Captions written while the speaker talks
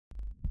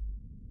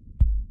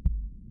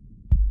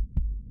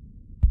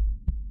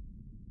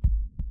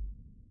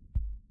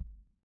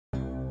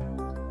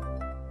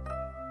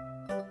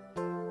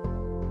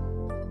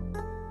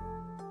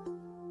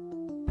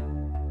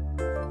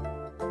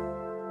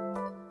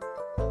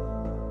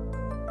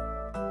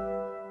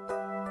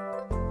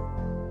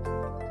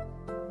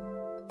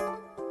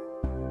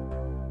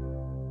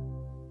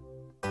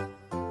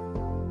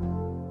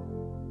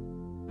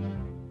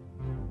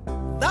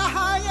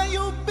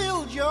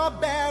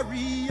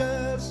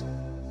barriers,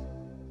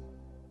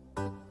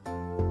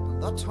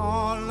 the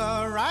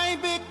taller I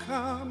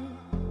become.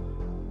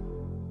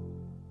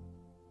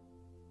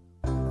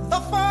 The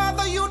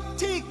farther you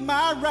take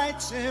my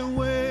rights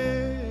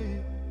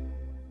away,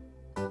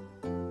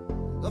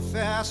 the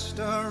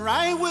faster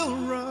I will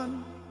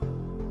run.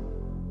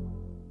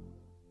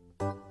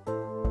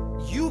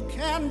 You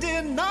can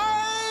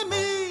deny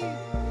me,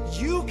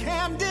 you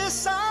can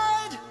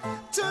decide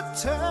to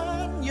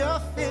turn your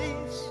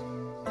face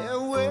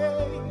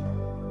away.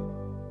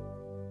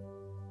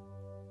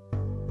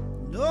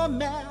 No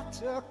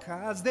matter,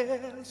 'cause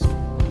there's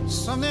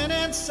something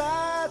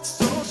inside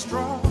so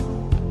strong.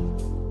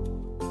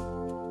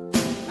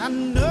 I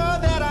know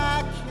that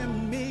I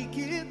can make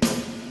it,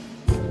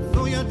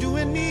 though you're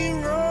doing me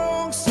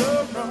wrong,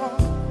 so wrong.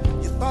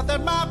 You thought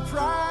that my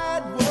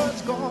pride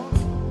was gone.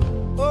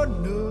 Oh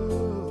no,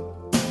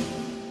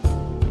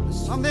 there's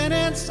something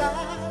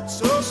inside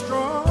so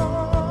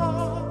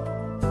strong.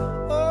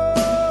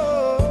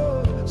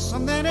 Oh,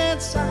 something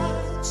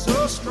inside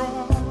so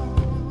strong.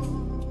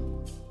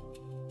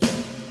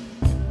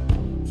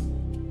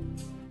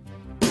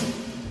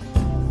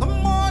 The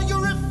more you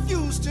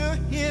refuse to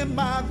hear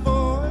my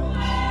voice,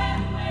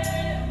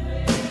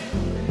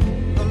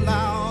 the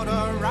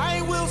louder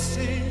I will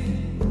sing.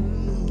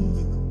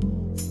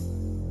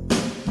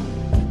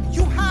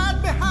 You hide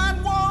behind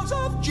walls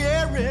of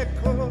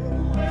Jericho,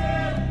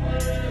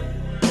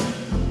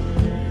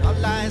 your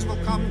lies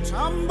will come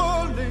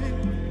tumbling.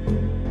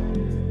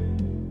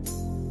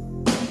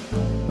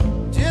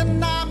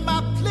 Deny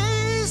my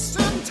place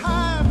and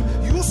time,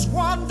 you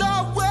squander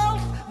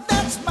wealth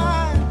that's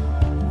mine.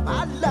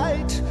 My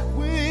light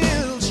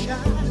will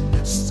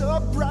shine so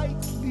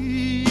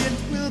brightly it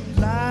will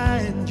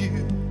blind you,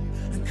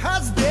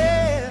 'cause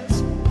there's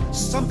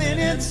something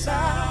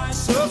inside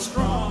so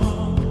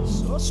strong,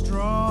 so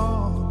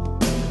strong.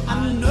 I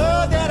know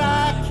that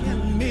I can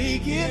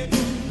make it,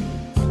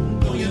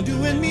 though you're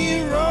doing me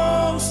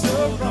wrong, so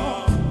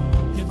wrong.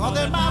 You thought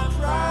that my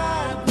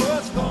pride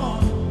was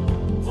gone.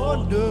 Oh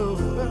no,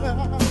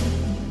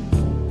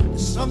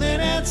 there's something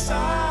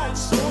inside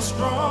so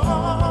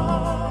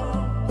strong.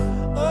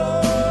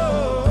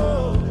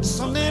 Oh,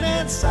 something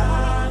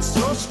inside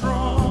so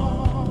strong.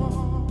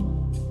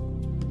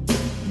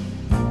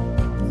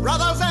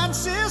 Brothers and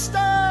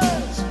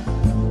sisters,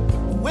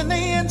 when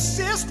they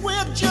insist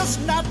we're just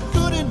not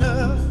good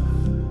enough,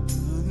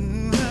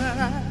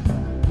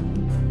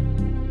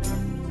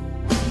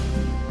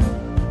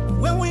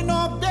 when we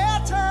know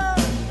better,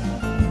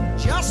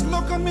 just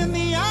look them in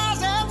the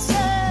eyes and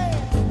say,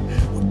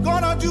 we're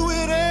gonna do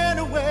it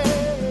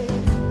anyway.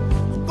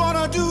 We're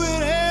gonna do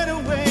it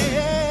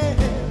anyway.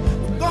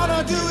 We're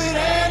gonna do it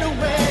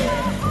anyway.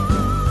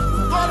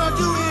 We're gonna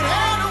do it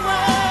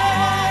anyway.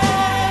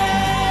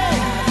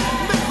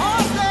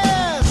 Because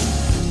there's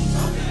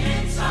something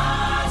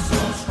inside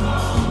so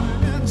strong.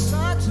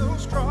 Inside so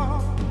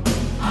strong.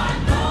 I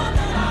know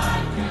that I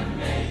can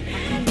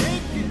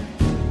make it.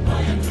 But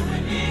you're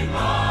doing me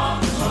wrong,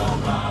 so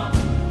wrong.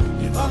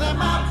 You thought that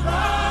my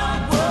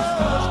pride was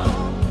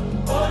gone.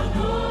 Oh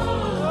no.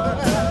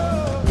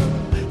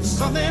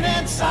 Something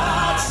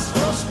inside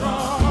so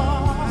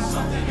strong.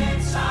 Something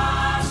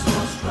inside so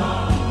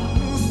strong.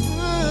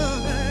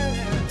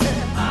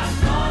 I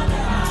know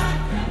that I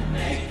can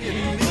make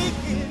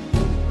it.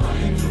 But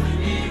you're doing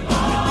me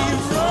wrong.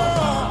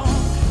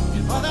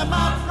 You thought that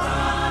my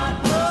pride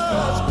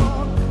was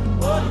gone.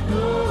 Oh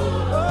no.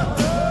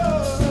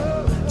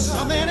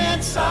 Something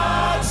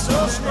inside so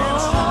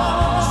strong.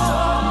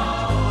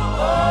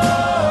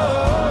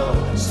 Oh,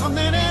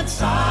 something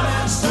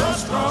inside so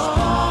strong.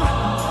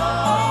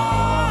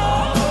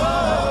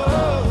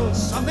 Oh,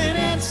 something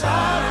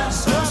inside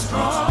so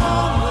strong.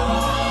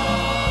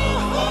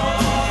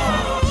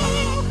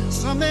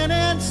 Something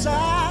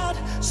inside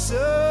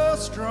so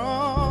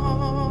strong.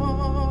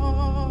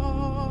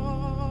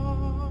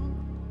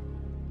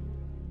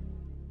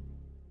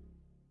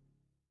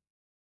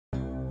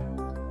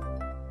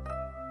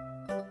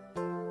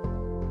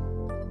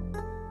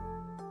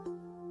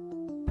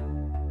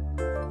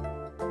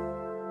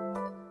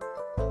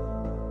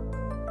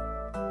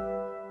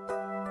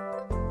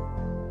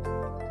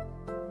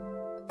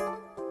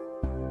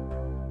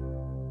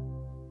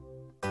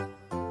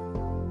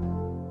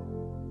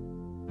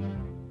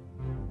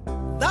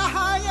 The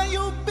higher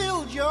you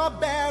build your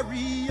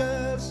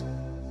barriers,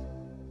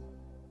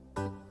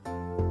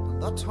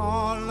 the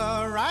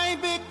taller I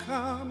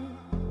become.